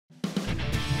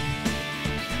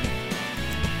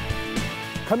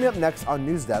Coming up next on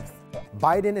NewsDepth,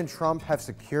 Biden and Trump have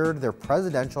secured their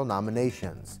presidential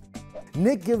nominations.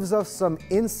 Nick gives us some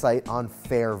insight on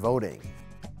fair voting.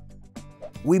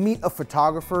 We meet a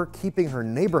photographer keeping her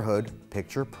neighborhood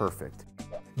picture perfect.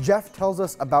 Jeff tells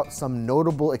us about some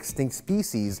notable extinct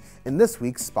species in this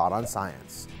week's Spot on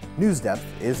Science. NewsDepth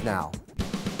is now.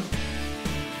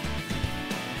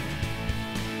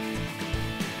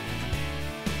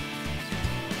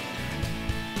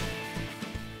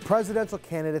 Presidential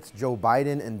candidates Joe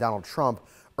Biden and Donald Trump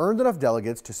earned enough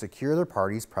delegates to secure their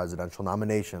party's presidential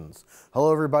nominations. Hello,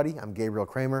 everybody. I'm Gabriel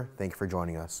Kramer. Thank you for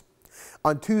joining us.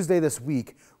 On Tuesday this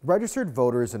week, registered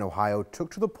voters in Ohio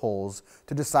took to the polls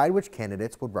to decide which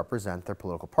candidates would represent their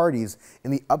political parties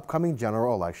in the upcoming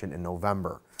general election in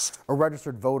November. A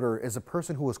registered voter is a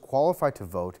person who is qualified to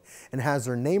vote and has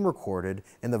their name recorded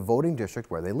in the voting district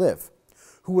where they live.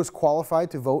 Who is qualified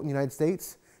to vote in the United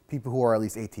States? People who are at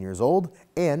least 18 years old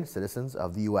and citizens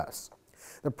of the U.S.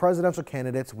 The presidential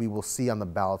candidates we will see on the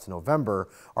ballots in November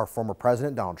are former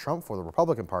President Donald Trump for the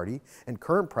Republican Party and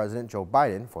current President Joe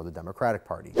Biden for the Democratic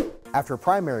Party. After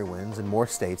primary wins in more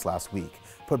states last week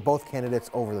put both candidates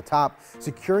over the top,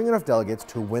 securing enough delegates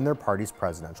to win their party's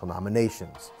presidential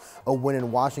nominations. A win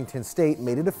in Washington state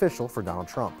made it official for Donald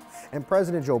Trump, and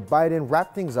President Joe Biden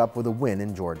wrapped things up with a win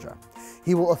in Georgia.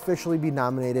 He will officially be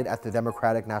nominated at the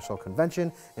Democratic National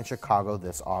Convention in Chicago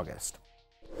this August.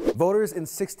 Voters in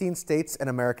 16 states and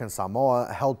American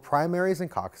Samoa held primaries and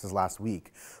caucuses last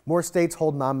week. More states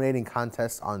hold nominating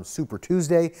contests on Super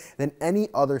Tuesday than any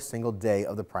other single day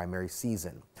of the primary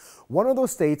season. One of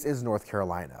those states is North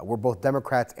Carolina, where both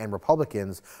Democrats and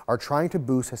Republicans are trying to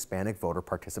boost Hispanic voter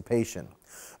participation.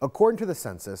 According to the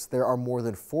census, there are more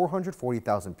than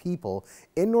 440,000 people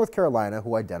in North Carolina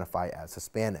who identify as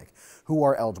Hispanic, who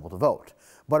are eligible to vote.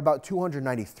 But about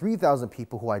 293,000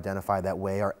 people who identify that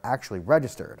way are actually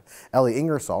registered. Ellie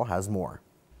Ingersoll has more.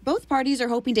 Both parties are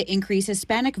hoping to increase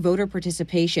Hispanic voter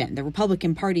participation. The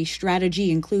Republican Party's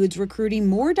strategy includes recruiting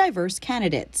more diverse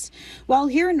candidates. While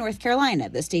here in North Carolina,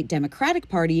 the state Democratic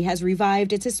Party has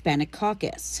revived its Hispanic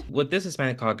caucus. What this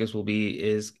Hispanic caucus will be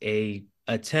is an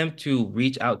attempt to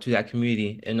reach out to that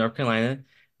community in North Carolina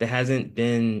that hasn't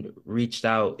been reached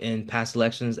out in past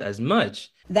elections as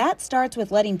much. That starts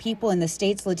with letting people in the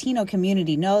state's Latino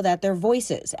community know that their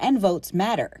voices and votes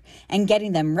matter and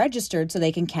getting them registered so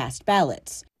they can cast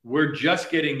ballots. We're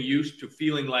just getting used to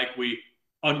feeling like we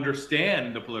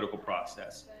understand the political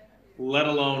process, let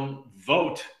alone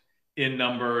vote in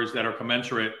numbers that are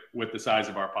commensurate with the size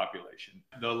of our population.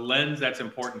 The lens that's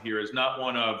important here is not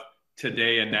one of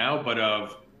today and now, but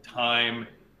of time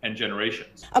and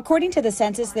generations. According to the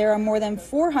census, there are more than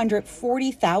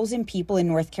 440,000 people in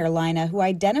North Carolina who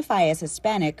identify as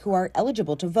Hispanic who are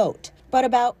eligible to vote. But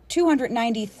about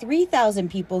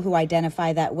 293,000 people who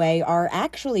identify that way are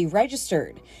actually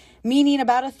registered, meaning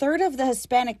about a third of the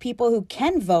Hispanic people who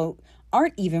can vote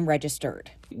aren't even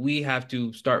registered. We have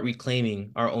to start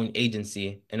reclaiming our own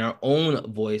agency and our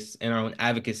own voice and our own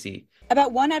advocacy.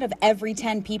 About 1 out of every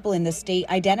 10 people in the state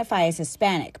identify as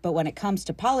Hispanic, but when it comes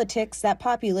to politics, that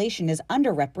population is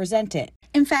underrepresented.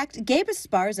 In fact, Gabe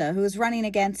Esparza, who is running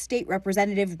against State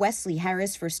Representative Wesley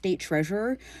Harris for state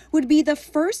treasurer, would be the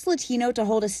first Latino to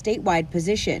hold a statewide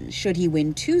position should he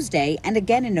win Tuesday and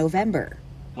again in November.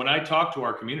 When I talk to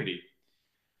our community,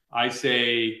 I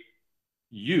say,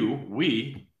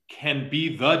 we can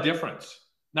be the difference.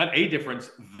 Not a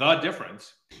difference, the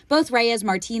difference. Both Reyes,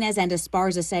 Martinez, and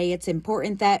Esparza say it's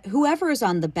important that whoever is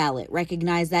on the ballot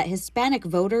recognize that Hispanic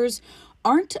voters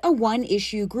aren't a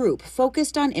one-issue group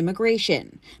focused on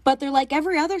immigration, but they're like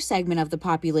every other segment of the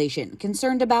population,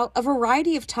 concerned about a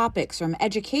variety of topics from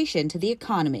education to the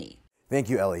economy. Thank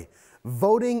you, Ellie.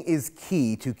 Voting is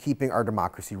key to keeping our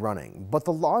democracy running, but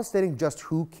the laws stating just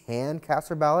who can cast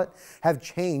their ballot have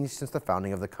changed since the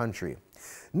founding of the country.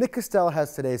 Nick Costell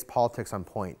has today's Politics on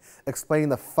Point, explaining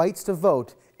the fights to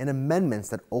vote and amendments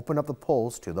that open up the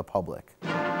polls to the public.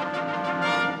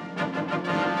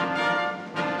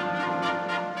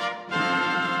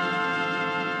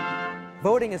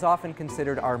 Voting is often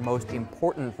considered our most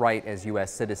important right as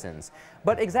U.S. citizens,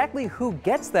 but exactly who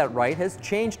gets that right has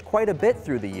changed quite a bit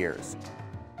through the years.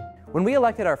 When we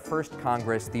elected our first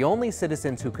Congress, the only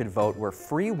citizens who could vote were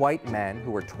free white men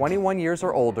who were 21 years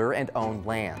or older and owned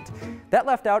land. That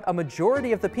left out a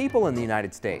majority of the people in the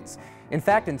United States. In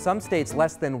fact, in some states,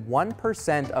 less than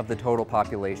 1% of the total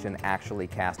population actually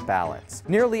cast ballots.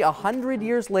 Nearly 100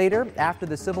 years later, after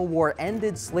the Civil War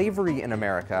ended slavery in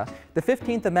America, the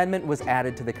 15th Amendment was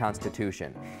added to the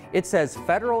Constitution. It says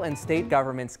federal and state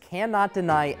governments cannot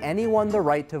deny anyone the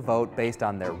right to vote based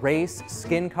on their race,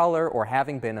 skin color, or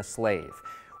having been a slave.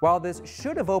 While this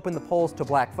should have opened the polls to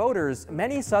black voters,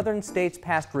 many southern states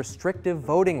passed restrictive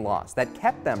voting laws that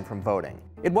kept them from voting.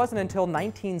 It wasn't until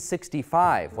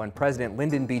 1965, when President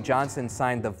Lyndon B. Johnson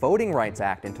signed the Voting Rights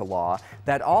Act into law,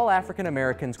 that all African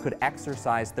Americans could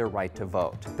exercise their right to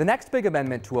vote. The next big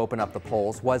amendment to open up the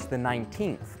polls was the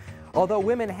 19th. Although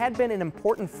women had been an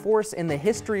important force in the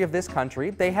history of this country,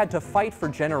 they had to fight for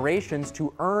generations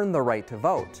to earn the right to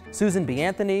vote. Susan B.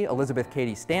 Anthony, Elizabeth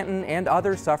Cady Stanton, and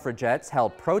other suffragettes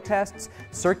held protests,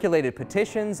 circulated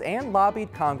petitions, and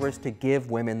lobbied Congress to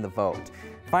give women the vote.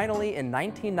 Finally, in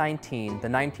 1919, the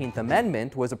 19th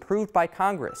Amendment was approved by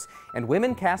Congress, and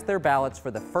women cast their ballots for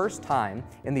the first time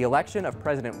in the election of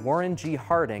President Warren G.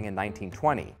 Harding in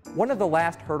 1920. One of the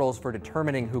last hurdles for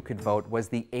determining who could vote was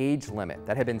the age limit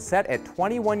that had been set at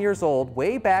 21 years old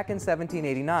way back in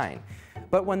 1789.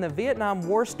 But when the Vietnam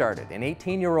War started and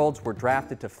 18-year-olds were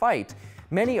drafted to fight,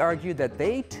 many argued that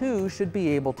they too should be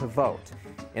able to vote.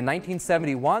 In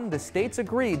 1971, the states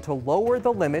agreed to lower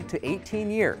the limit to 18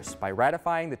 years by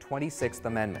ratifying the 26th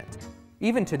Amendment.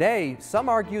 Even today, some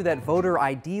argue that voter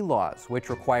ID laws, which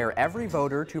require every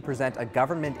voter to present a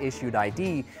government-issued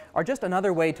ID, are just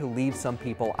another way to leave some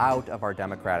people out of our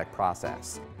democratic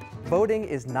process. Voting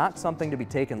is not something to be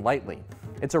taken lightly.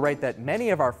 It's a right that many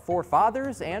of our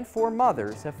forefathers and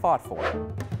foremothers have fought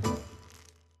for.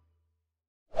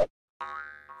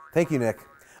 Thank you, Nick.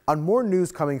 On more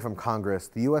news coming from Congress,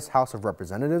 the U.S. House of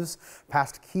Representatives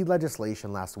passed key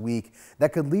legislation last week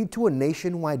that could lead to a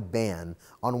nationwide ban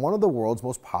on one of the world's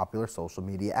most popular social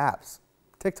media apps,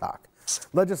 TikTok.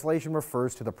 Legislation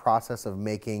refers to the process of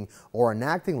making or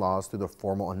enacting laws through the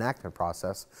formal enactment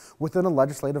process within a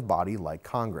legislative body like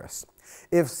Congress.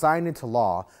 If signed into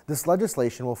law, this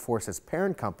legislation will force its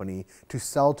parent company to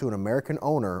sell to an American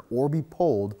owner or be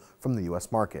pulled from the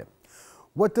U.S. market.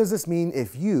 What does this mean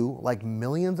if you, like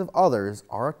millions of others,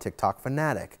 are a TikTok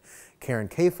fanatic? Karen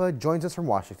Kaifa joins us from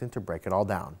Washington to break it all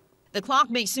down. The clock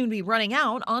may soon be running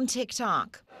out on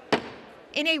TikTok.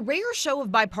 In a rare show of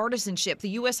bipartisanship,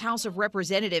 the U.S. House of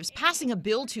Representatives passing a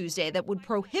bill Tuesday that would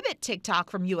prohibit TikTok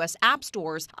from U.S. app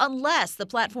stores unless the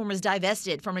platform is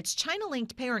divested from its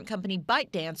China-linked parent company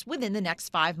ByteDance within the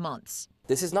next 5 months.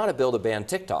 This is not a bill to ban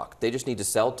TikTok. They just need to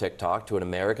sell TikTok to an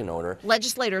American owner.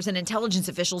 Legislators and intelligence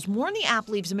officials warn the app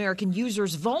leaves American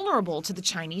users vulnerable to the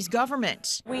Chinese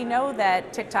government. We know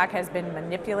that TikTok has been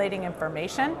manipulating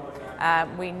information.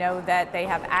 We know that they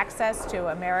have access to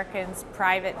Americans'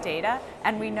 private data,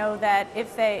 and we know that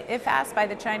if asked by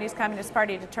the Chinese Communist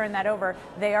Party to turn that over,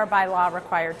 they are by law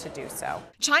required to do so.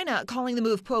 China calling the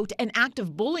move, quote, an act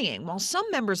of bullying, while some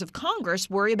members of Congress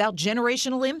worry about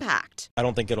generational impact. I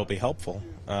don't think it'll be helpful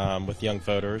with young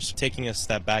voters. Taking a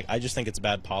step back, I just think it's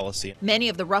bad policy. Many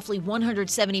of the roughly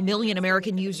 170 million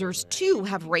American users, too,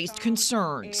 have raised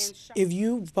concerns. If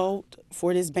you vote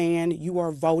for this ban, you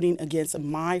are voting against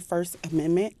my First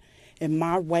Amendment and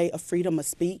my way of freedom of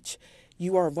speech.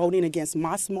 You are voting against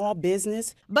my small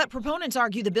business. But proponents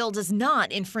argue the bill does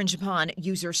not infringe upon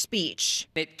user speech.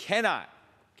 It cannot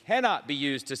be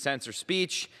used to censor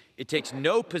speech. It takes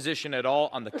no position at all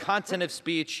on the content of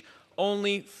speech,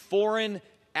 only foreign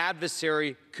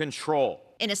adversary control.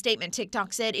 In a statement,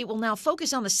 TikTok said it will now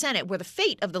focus on the Senate, where the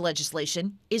fate of the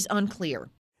legislation is unclear.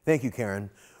 Thank you, Karen.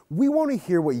 We want to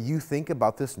hear what you think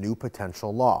about this new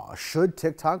potential law. Should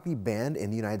TikTok be banned in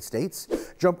the United States?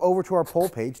 Jump over to our poll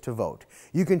page to vote.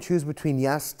 You can choose between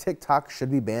yes, TikTok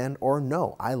should be banned, or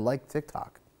no, I like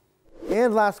TikTok.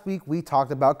 And last week, we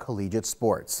talked about collegiate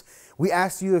sports. We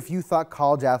asked you if you thought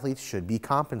college athletes should be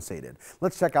compensated.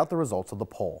 Let's check out the results of the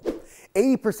poll.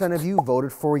 80% of you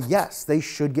voted for yes, they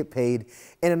should get paid,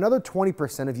 and another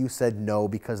 20% of you said no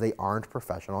because they aren't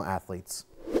professional athletes.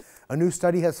 A new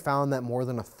study has found that more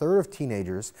than a third of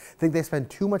teenagers think they spend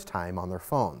too much time on their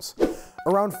phones.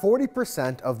 Around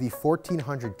 40% of the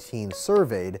 1,400 teens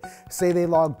surveyed say they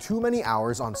log too many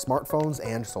hours on smartphones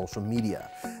and social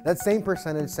media. That same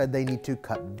percentage said they need to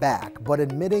cut back, but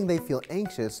admitting they feel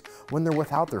anxious when they're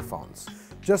without their phones.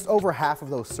 Just over half of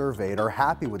those surveyed are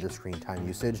happy with their screen time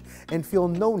usage and feel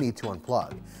no need to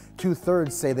unplug.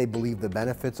 2/3 say they believe the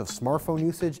benefits of smartphone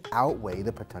usage outweigh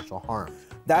the potential harm.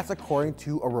 That's according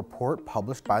to a report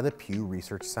published by the Pew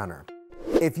Research Center.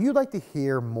 If you'd like to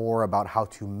hear more about how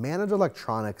to manage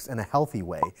electronics in a healthy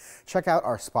way, check out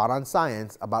our Spot on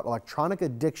Science about electronic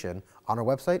addiction on our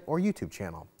website or YouTube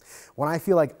channel. When I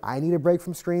feel like I need a break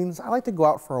from screens, I like to go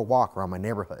out for a walk around my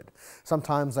neighborhood.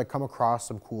 Sometimes I come across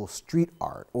some cool street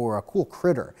art or a cool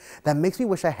critter that makes me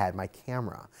wish I had my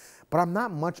camera. But I'm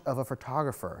not much of a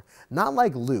photographer, not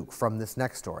like Luke from this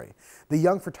next story. The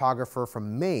young photographer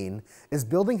from Maine is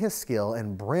building his skill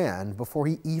and brand before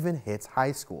he even hits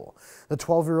high school. The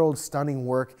 12-year-old's stunning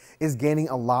work is gaining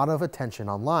a lot of attention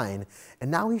online,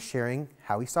 and now he's sharing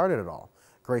how he started it all.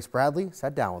 Grace Bradley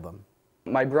sat down with him.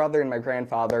 My brother and my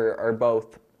grandfather are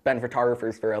both been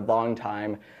photographers for a long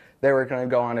time. They were going to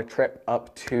go on a trip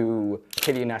up to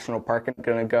Kitty National Park and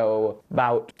going to go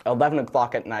about 11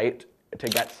 o'clock at night to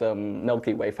get some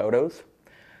Milky Way photos.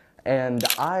 And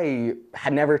I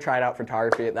had never tried out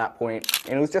photography at that point,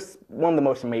 and it was just one of the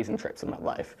most amazing trips of my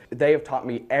life. They have taught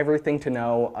me everything to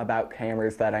know about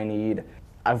cameras that I need.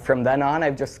 From then on,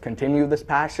 I've just continued this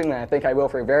passion, and I think I will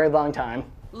for a very long time.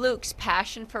 Luke's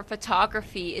passion for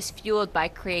photography is fueled by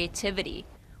creativity,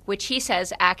 which he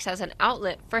says acts as an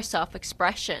outlet for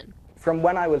self-expression. From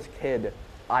when I was a kid,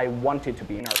 I wanted to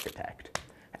be an architect,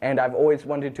 and I've always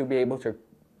wanted to be able to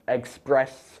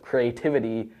express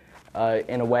creativity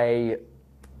in a way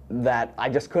that I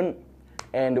just couldn't.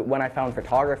 And when I found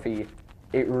photography,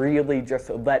 it really just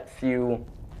lets you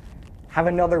have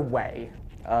another way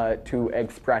to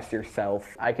express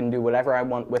yourself. I can do whatever I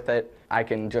want with it. I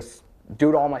can just do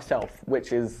it all myself,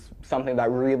 which is something that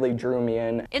really drew me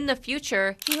in. In the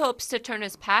future, he hopes to turn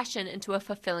his passion into a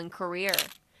fulfilling career.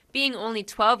 Being only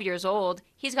 12 years old,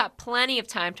 he's got plenty of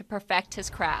time to perfect his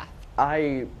craft.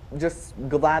 I'm just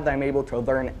glad that I'm able to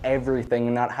learn everything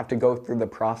and not have to go through the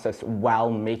process while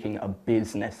making a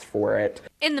business for it.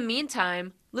 In the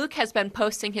meantime, Luke has been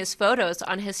posting his photos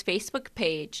on his Facebook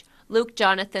page, Luke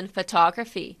Jonathan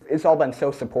Photography. It's all been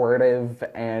so supportive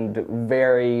and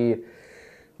very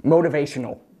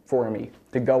motivational for me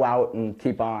to go out and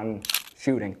keep on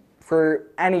shooting. For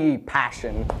any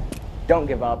passion, don't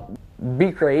give up.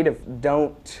 Be creative.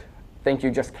 Don't think you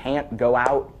just can't go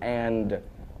out and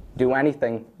do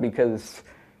anything, because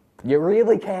you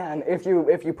really can. If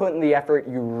you put in the effort,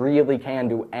 you really can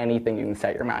do anything you can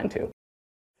set your mind to.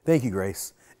 Thank you,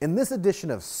 Grace. In this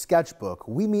edition of Sketchbook,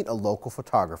 we meet a local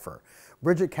photographer.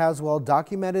 Bridget Caswell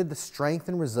documented the strength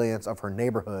and resilience of her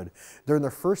neighborhood during the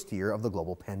first year of the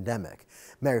global pandemic.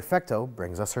 Mary Fecto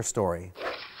brings us her story.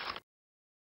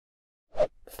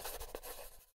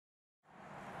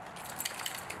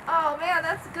 Oh man,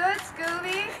 that's good,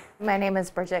 Scooby. My name is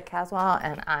Bridget Caswell,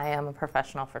 and I am a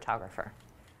professional photographer.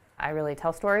 I really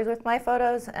tell stories with my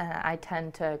photos, and I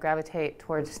tend to gravitate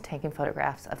towards taking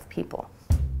photographs of people.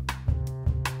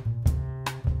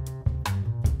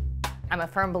 I'm a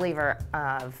firm believer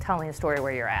of telling a story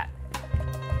where you're at.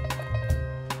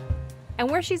 And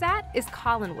where she's at is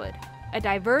Collinwood, a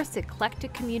diverse,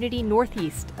 eclectic community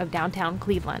northeast of downtown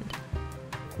Cleveland.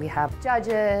 We have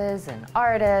judges and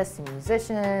artists and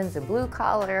musicians and blue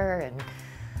collar and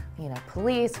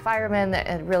police, firemen.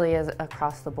 It really is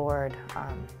across the board.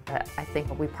 But I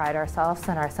think we pride ourselves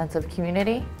in our sense of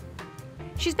community.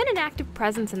 She's been an active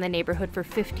presence in the neighborhood for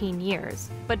 15 years,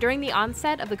 but during the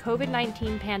onset of the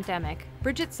COVID-19 pandemic,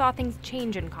 Bridget saw things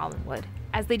change in Collinwood,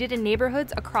 as they did in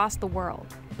neighborhoods across the world.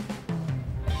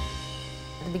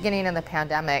 At the beginning of the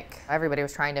pandemic, everybody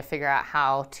was trying to figure out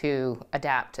how to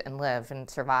adapt and live and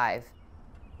survive.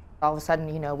 All of a sudden,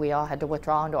 we all had to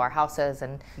withdraw into our houses,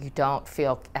 and you don't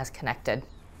feel as connected.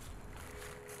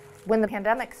 When the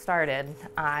pandemic started,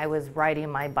 I was riding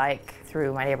my bike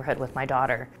through my neighborhood with my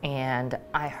daughter, and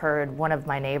I heard one of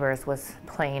my neighbors was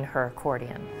playing her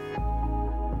accordion.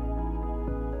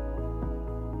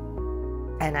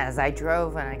 And as I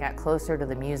drove and I got closer to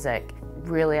the music,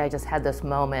 really I just had this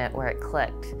moment where it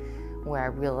clicked, where I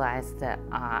realized that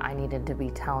I needed to be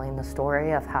telling the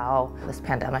story of how this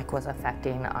pandemic was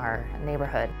affecting our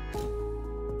neighborhood.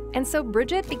 And so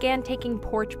Bridget began taking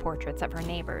porch portraits of her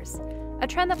neighbors, a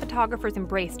trend that photographers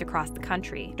embraced across the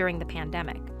country during the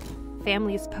pandemic.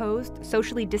 Families posed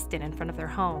socially distant in front of their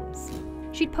homes.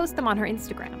 She'd post them on her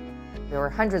Instagram. There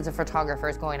were hundreds of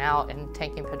photographers going out and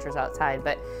taking pictures outside,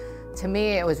 but to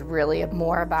me it was really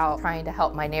more about trying to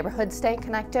help my neighborhood stay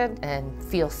connected and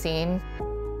feel seen.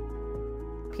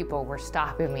 People were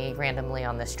stopping me randomly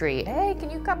on the street. Hey, can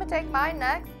you come and take mine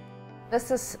next? This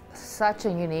is such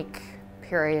a unique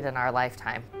period in our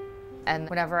lifetime. And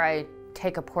whenever I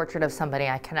take a portrait of somebody,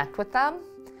 I connect with them.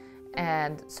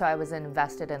 And so I was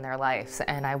invested in their lives,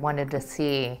 and I wanted to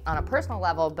see on a personal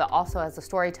level, but also as a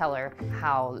storyteller,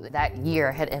 how that year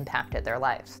had impacted their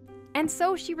lives. And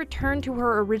so she returned to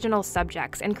her original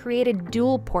subjects and created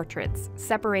dual portraits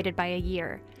separated by a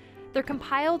year. They're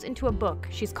compiled into a book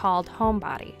she's called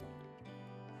Homebody.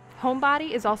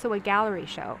 Homebody is also a gallery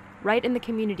show, right in the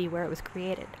community where it was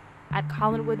created, at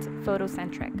Collinwood's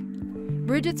Photocentric.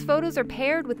 Bridget's photos are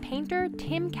paired with painter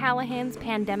Tim Callahan's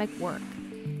pandemic work.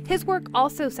 His work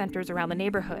also centers around the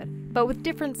neighborhood, but with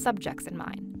different subjects in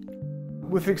mind.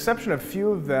 With the exception of a few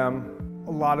of them,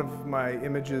 a lot of my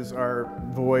images are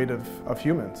void of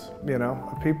humans,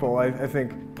 of people. I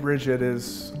think Bridget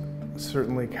is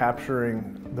certainly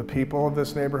capturing the people of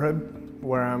this neighborhood,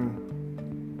 where I'm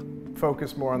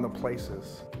focused more on the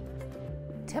places.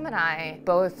 Tim and I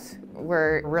both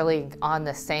were really on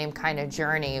the same kind of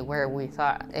journey where we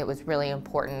thought it was really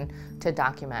important to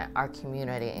document our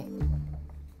community.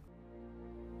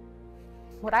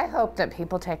 What I hope that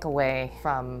people take away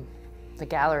from the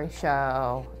gallery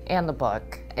show and the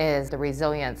book is the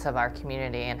resilience of our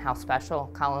community and how special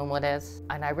Collinwood is.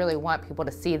 And I really want people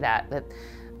to see that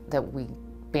we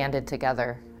banded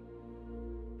together.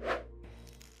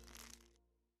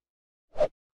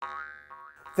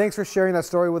 Thanks for sharing that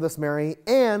story with us, Mary,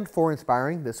 and for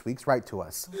inspiring this week's Write to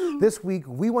Us. This week,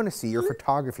 we want to see your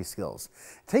photography skills.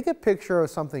 Take a picture of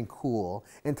something cool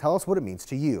and tell us what it means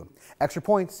to you. Extra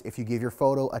points if you give your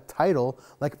photo a title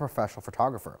like a professional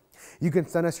photographer. You can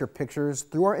send us your pictures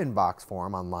through our inbox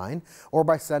form online or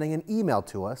by sending an email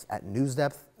to us at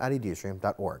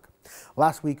newsdepth@ideastream.org.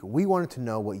 Last week, we wanted to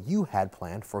know what you had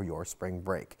planned for your spring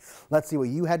break. Let's see what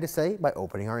you had to say by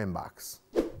opening our inbox.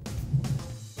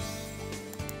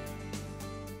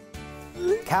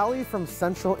 Callie from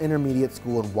Central Intermediate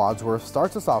School in Wadsworth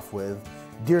starts us off with,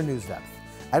 Dear NewsDepth,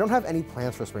 I don't have any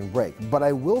plans for spring break, but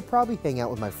I will probably hang out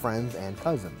with my friends and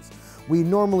cousins. We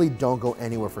normally don't go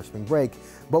anywhere for spring break,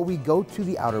 but we go to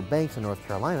the Outer Banks in North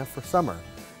Carolina for summer.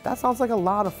 That sounds like a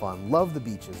lot of fun. Love the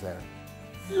beaches there.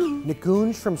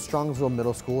 Nikunj from Strongsville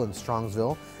Middle School in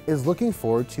Strongsville is looking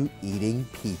forward to eating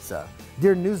pizza.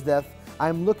 Dear NewsDepth,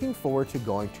 I'm looking forward to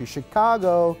going to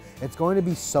Chicago. It's going to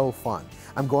be so fun.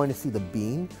 I'm going to see the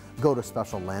Bean, go to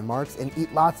special landmarks, and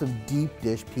eat lots of deep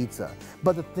dish pizza.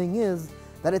 But the thing is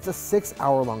that it's a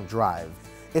 6-hour-long drive.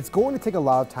 It's going to take a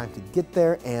lot of time to get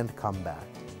there and come back.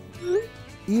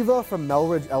 Eva from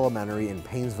Melridge Elementary in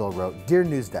Painesville wrote, Dear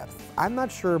NewsDepth, I'm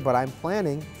not sure, but I'm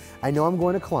planning. I know I'm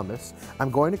going to Columbus.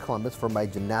 I'm going to Columbus for my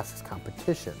gymnastics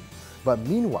competition. But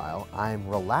meanwhile, I'm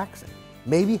relaxing.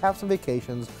 Maybe have some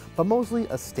vacations, but mostly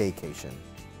a staycation.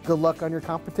 Good luck on your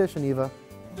competition, Eva.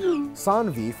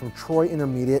 Sanvi from Troy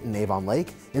Intermediate in Avon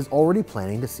Lake is already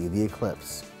planning to see the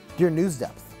eclipse. Dear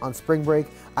NewsDepth, on spring break,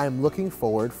 I am looking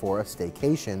forward for a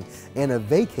staycation and a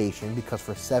vacation because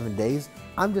for 7 days,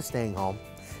 I'm just staying home.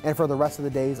 And for the rest of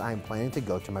the days, I am planning to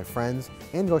go to my friends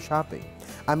and go shopping.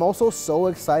 I'm also so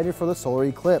excited for the solar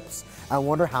eclipse. I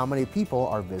wonder how many people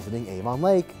are visiting Avon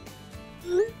Lake.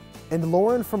 And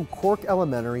Lauren from Cork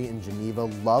Elementary in Geneva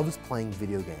loves playing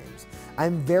video games.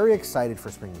 I'm very excited for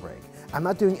spring break. I'm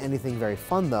not doing anything very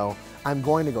fun though. I'm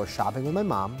going to go shopping with my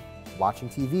mom, watching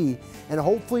TV, and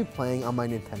hopefully playing on my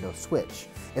Nintendo Switch.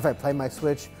 If I play my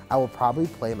Switch, I will probably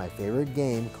play my favorite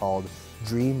game called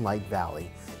Dreamlight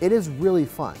Valley. It is really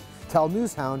fun. Tell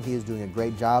Newshound he is doing a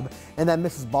great job and that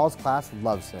Mrs. Ball's class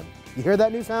loves him. You hear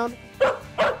that, Newshound?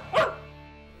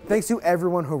 Thanks to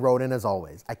everyone who wrote in as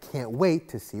always. I can't wait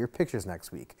to see your pictures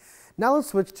next week. Now let's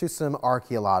switch to some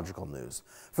archaeological news.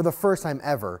 For the first time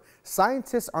ever,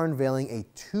 scientists are unveiling a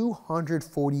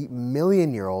 240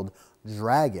 million-year-old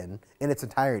dragon in its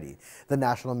entirety, the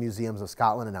National Museums of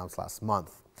Scotland announced last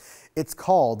month. It's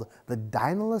called the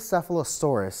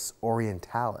Dinocephalosaurus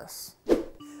orientalis.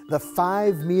 The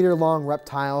 5-meter-long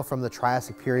reptile from the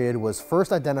Triassic period was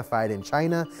first identified in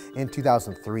China in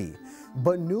 2003.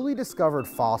 But newly discovered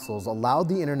fossils allowed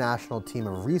the international team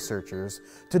of researchers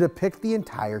to depict the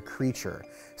entire creature.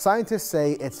 Scientists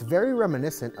say it's very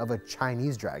reminiscent of a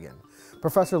Chinese dragon.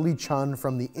 Professor Li Chun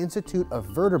from the Institute of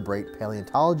Vertebrate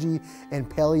Paleontology and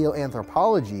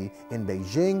Paleoanthropology in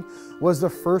Beijing was the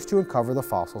first to uncover the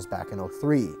fossils back in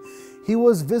 2003. He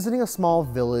was visiting a small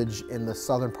village in the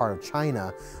southern part of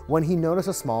China when he noticed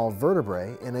a small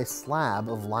vertebrae in a slab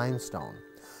of limestone.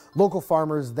 Local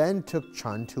farmers then took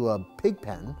Chun to a pig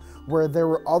pen where there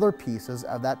were other pieces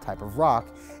of that type of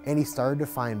rock, and he started to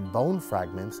find bone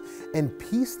fragments and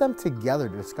piece them together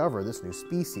to discover this new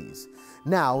species.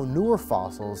 Now, newer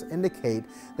fossils indicate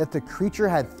that the creature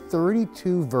had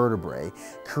 32 vertebrae,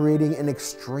 creating an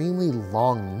extremely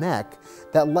long neck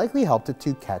that likely helped it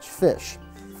to catch fish.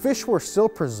 Fish were still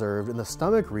preserved in the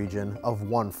stomach region of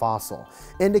one fossil,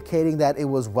 indicating that it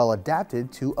was well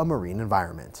adapted to a marine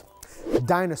environment.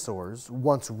 Dinosaurs,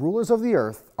 once rulers of the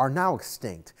earth, are now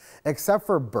extinct, except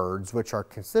for birds, which are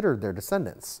considered their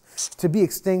descendants. To be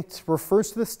extinct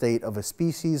refers to the state of a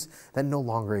species that no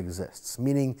longer exists,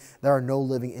 meaning there are no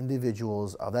living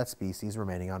individuals of that species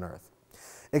remaining on Earth.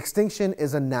 Extinction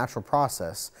is a natural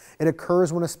process. It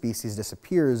occurs when a species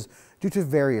disappears due to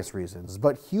various reasons,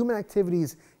 but human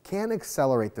activities can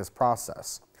accelerate this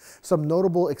process. Some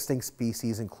notable extinct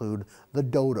species include the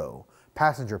dodo,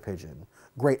 passenger pigeon,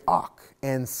 great auk,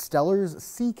 and Steller's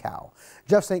sea cow.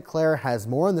 Jeff St. Clair has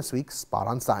more on this week's Spot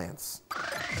on Science.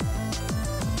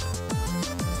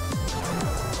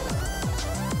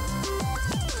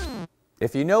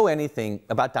 If you know anything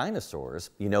about dinosaurs,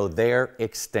 you know they're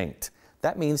extinct.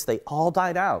 That means they all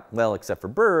died out. Well, except for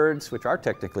birds, which are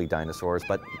technically dinosaurs,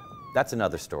 but that's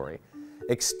another story.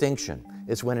 Extinction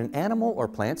is when an animal or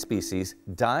plant species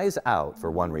dies out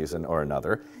for one reason or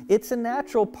another. It's a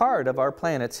natural part of our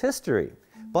planet's history.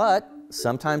 But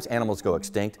sometimes animals go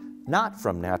extinct, not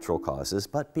from natural causes,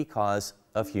 but because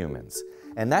of humans.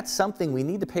 And that's something we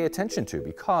need to pay attention to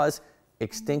because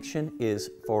extinction is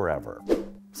forever.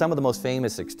 Some of the most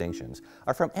famous extinctions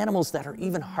are from animals that are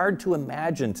even hard to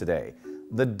imagine today.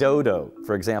 The dodo,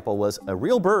 for example, was a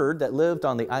real bird that lived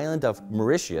on the island of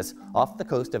Mauritius off the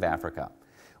coast of Africa.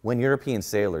 When European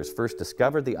sailors first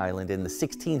discovered the island in the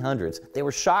 1600s, they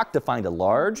were shocked to find a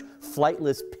large,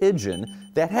 flightless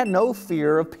pigeon that had no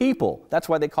fear of people. That's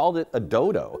why they called it a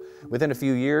dodo. Within a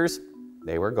few years,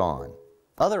 they were gone.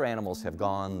 Other animals have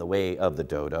gone the way of the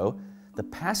dodo. The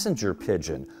passenger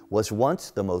pigeon was once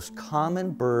the most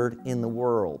common bird in the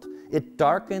world. It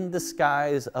darkened the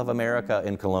skies of America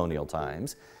in colonial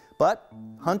times, but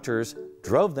hunters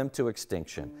drove them to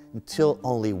extinction until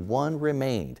only one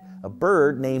remained, a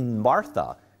bird named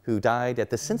Martha, who died at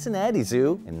the Cincinnati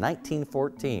Zoo in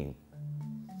 1914.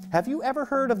 Have you ever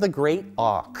heard of the great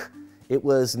auk? It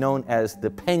was known as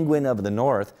the penguin of the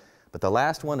north, but the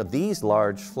last one of these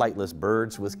large flightless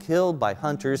birds was killed by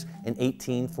hunters in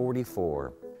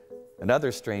 1844.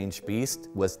 Another strange beast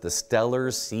was the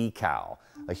Steller's sea cow,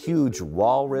 a huge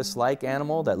walrus-like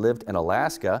animal that lived in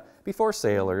Alaska before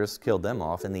sailors killed them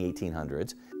off in the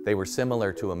 1800s. They were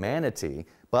similar to a manatee,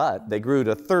 but they grew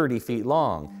to 30 feet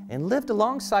long and lived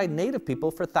alongside native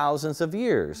people for thousands of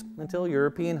years until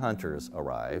European hunters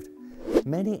arrived.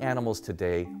 Many animals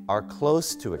today are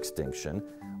close to extinction.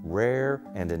 Rare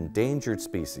and endangered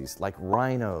species like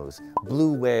rhinos,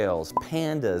 blue whales,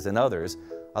 pandas, and others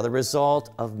are the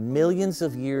result of millions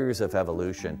of years of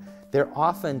evolution. They're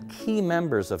often key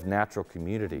members of natural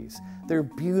communities. They're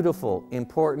beautiful,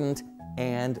 important,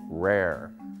 and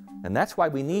rare. And that's why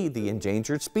we need the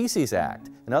Endangered Species Act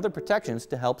and other protections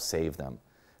to help save them.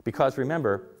 Because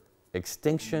remember,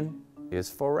 extinction is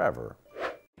forever.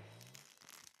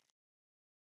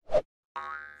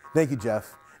 Thank you,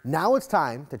 Jeff. Now it's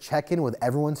time to check in with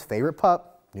everyone's favorite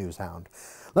pup, NewsHound.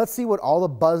 Let's see what all the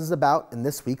buzz is about in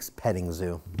this week's petting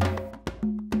zoo.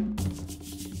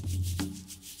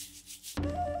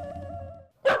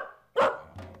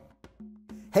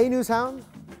 Hey, NewsHound.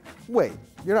 Wait,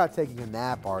 you're not taking a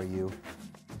nap, are you?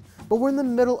 But we're in the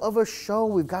middle of a show.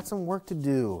 We've got some work to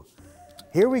do.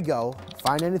 Here we go.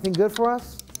 Find anything good for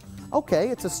us? Okay,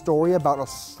 it's a story about a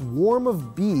swarm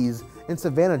of bees in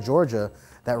Savannah, Georgia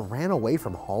that ran away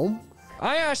from home?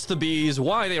 I asked the bees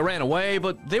why they ran away,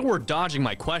 but they were dodging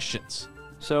my questions.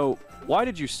 So, why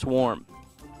did you swarm?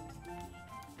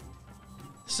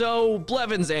 So,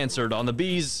 Blevins answered on the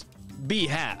bees'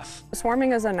 behalf.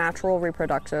 Swarming is a natural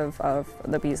reproductive of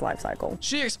the bee's life cycle.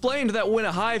 She explained that when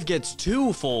a hive gets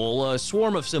too full, a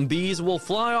swarm of some bees will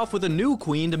fly off with a new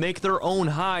queen to make their own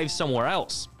hive somewhere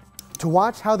else. To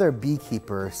watch how their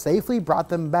beekeeper safely brought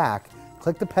them back,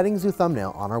 click the Petting Zoo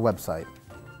thumbnail on our website.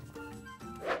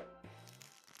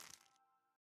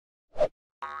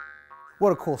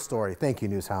 What a cool story. Thank you,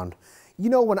 NewsHound. You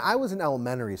know, when I was in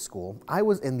elementary school, I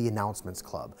was in the announcements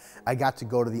club. I got to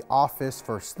go to the office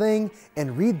first thing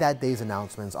and read that day's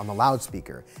announcements on the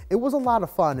loudspeaker. It was a lot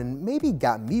of fun and maybe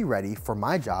got me ready for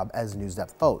my job as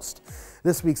NewsDepth host.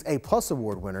 This week's A+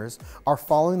 award winners are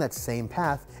following that same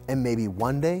path, and maybe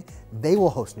one day they will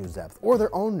host NewsDepth or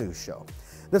their own news show.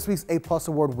 This week's A+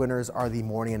 award winners are the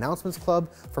Morning Announcements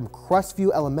Club from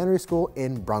Crestview Elementary School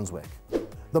in Brunswick.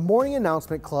 The Morning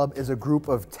Announcement Club is a group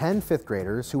of 10 fifth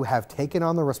graders who have taken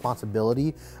on the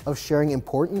responsibility of sharing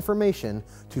important information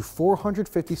to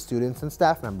 450 students and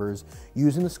staff members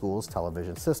using the school's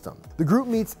television system. The group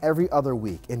meets every other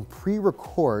week and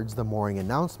pre-records the morning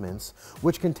announcements,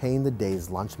 which contain the day's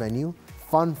lunch menu,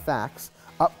 fun facts,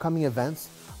 upcoming events,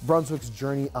 Brunswick's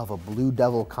journey of a Blue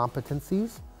Devil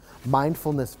competencies,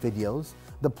 mindfulness videos,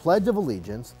 the Pledge of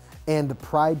Allegiance, and the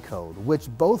Pride Code, which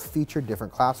both feature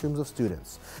different classrooms of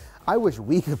students. I wish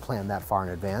we could plan that far in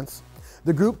advance.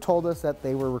 The group told us that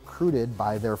they were recruited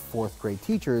by their 4th grade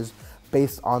teachers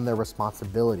based on their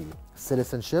responsibility,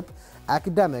 citizenship,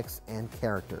 academics, and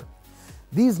character.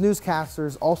 These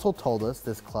newscasters also told us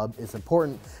this club is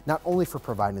important not only for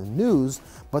providing news,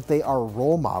 but they are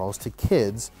role models to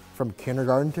kids from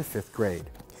kindergarten to 5th grade.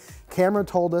 Cameron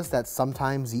told us that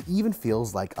sometimes he even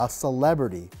feels like a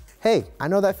celebrity. Hey, I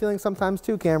know that feeling sometimes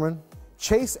too, Cameron.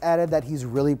 Chase added that he's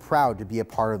really proud to be a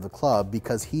part of the club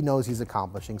because he knows he's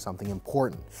accomplishing something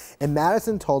important. And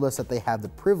Madison told us that they have the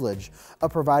privilege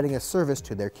of providing a service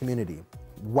to their community.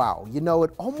 Wow, you know, it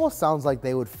almost sounds like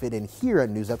they would fit in here at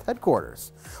NewsDepth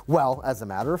headquarters. Well, as a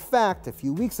matter of fact, a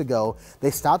few weeks ago, they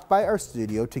stopped by our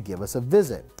studio to give us a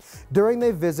visit. During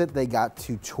their visit, they got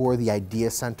to tour the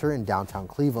Idea Center in downtown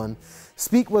Cleveland,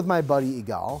 speak with my buddy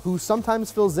Igal, who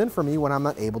sometimes fills in for me when I'm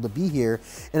not able to be here,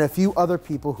 and a few other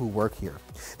people who work here.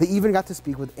 They even got to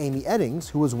speak with Amy Eddings,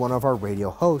 who was one of our radio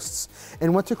hosts,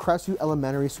 and went to Crestview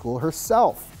Elementary School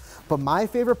herself. But my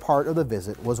favorite part of the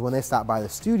visit was when they stopped by the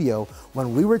studio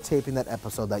when we were taping that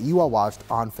episode that you all watched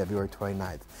on February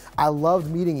 29th. I loved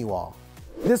meeting you all.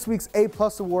 This week's A+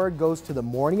 award goes to the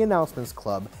Morning Announcements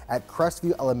Club at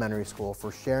Crestview Elementary School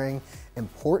for sharing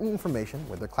important information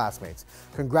with their classmates.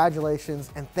 Congratulations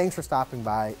and thanks for stopping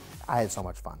by. I had so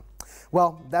much fun.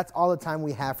 Well, that's all the time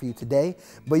we have for you today,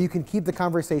 but you can keep the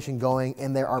conversation going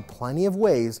and there are plenty of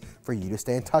ways for you to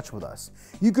stay in touch with us.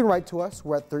 You can write to us.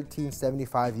 We're at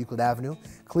 1375 Euclid Avenue,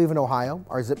 Cleveland, Ohio.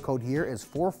 Our zip code here is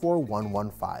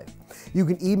 44115. You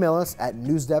can email us at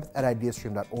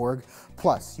newsdepth@ideastream.org.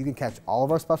 Plus, you can catch all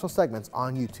of our special segments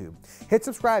on YouTube. Hit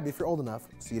subscribe if you're old enough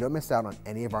so you don't miss out on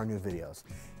any of our new videos.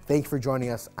 Thank you for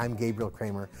joining us. I'm Gabriel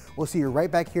Kramer. We'll see you right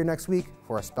back here next week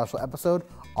for a special episode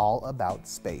all about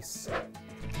space.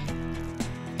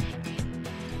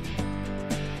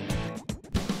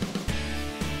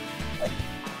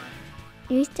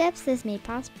 NewsDepth is made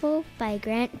possible by a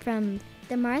grant from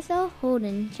the Martha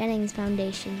Holden Jennings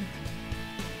Foundation.